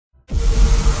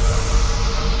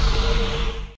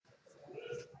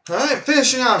All right,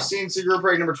 finishing off CNC group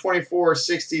break number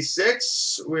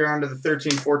 2466. We're on to the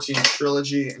 13-14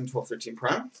 Trilogy and 12-13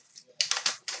 Prime.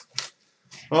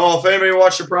 Oh, if anybody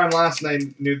watched the Prime last night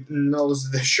knows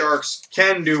the Sharks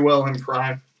can do well in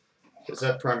Prime. Because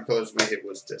that Prime colors we hit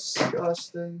was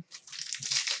disgusting.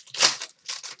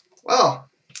 Well,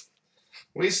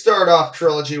 we start off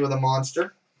Trilogy with a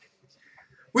monster.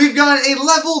 We've got a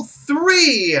level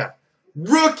 3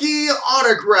 rookie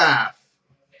autograph.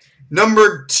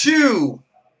 Number 2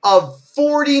 of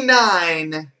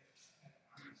 49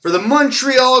 for the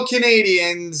Montreal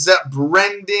Canadiens,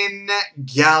 Brendan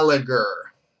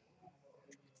Gallagher.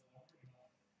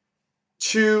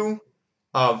 2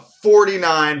 of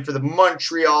 49 for the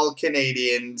Montreal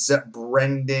Canadiens,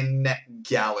 Brendan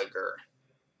Gallagher.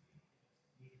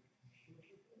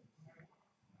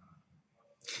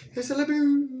 Here's a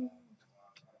little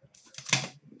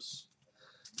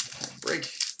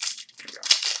break.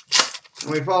 And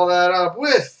we follow that up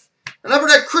with an upper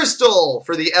deck crystal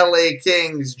for the LA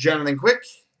Kings, Jonathan Quick.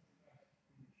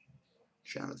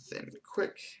 And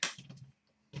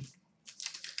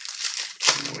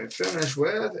we finish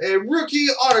with a rookie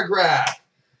autograph.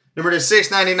 Number to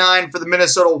 699 for the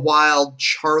Minnesota Wild,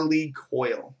 Charlie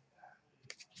Coyle.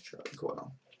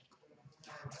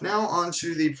 Now on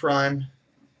to the Prime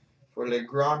for Le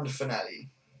Grand Finale.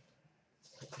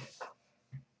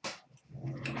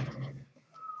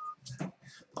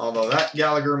 Although that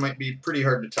Gallagher might be pretty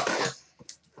hard to top here.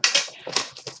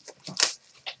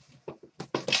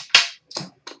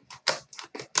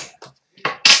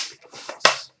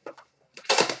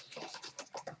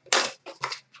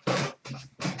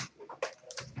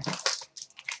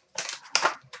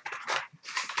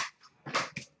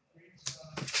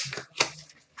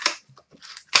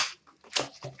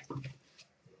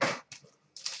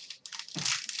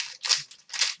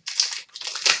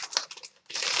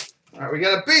 All right, we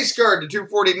got a base card to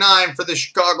 249 for the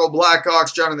Chicago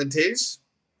Blackhawks, Jonathan Toews.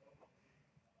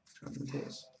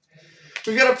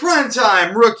 We've got a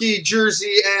primetime rookie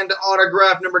jersey and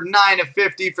autograph number 9 of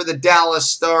 50 for the Dallas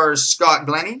Stars, Scott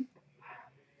Glennie.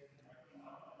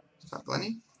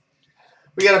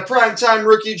 We got a primetime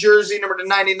rookie jersey number to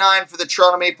 99 for the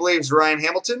Toronto Maple Leafs, Ryan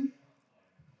Hamilton.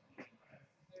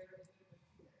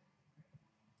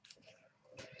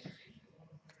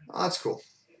 Oh, that's cool.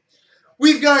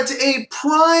 We've got a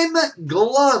Prime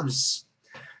Gloves,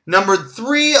 number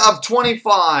 3 of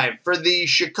 25 for the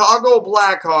Chicago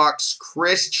Blackhawks,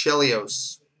 Chris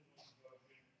Chelios.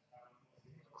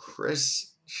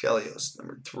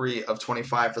 Number 3 of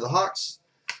 25 for the Hawks.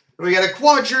 And we got a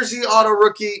quad jersey auto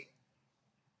rookie.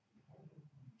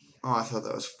 Oh, I thought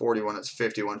that was 41. It's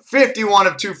 51. 51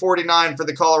 of 249 for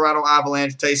the Colorado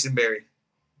Avalanche, Tyson Barrie.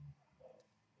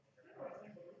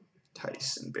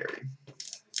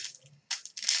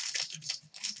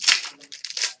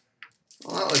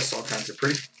 Well, that looks all kinds of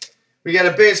pretty. We got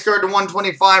a base card to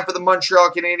 125 for the Montreal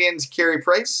Canadiens, Carey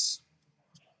Price.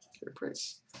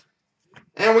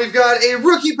 And we've got a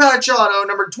rookie patch auto,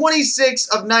 number 26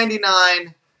 of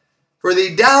 99 for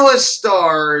the Dallas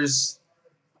Stars,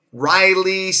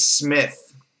 Riley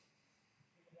Smith.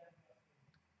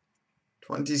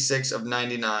 26 of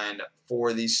 99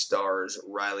 for the Stars,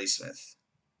 Riley Smith.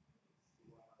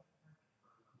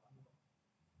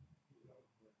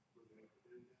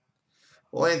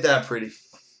 Well, ain't that pretty?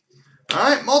 All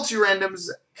right, multi-randoms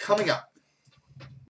coming up.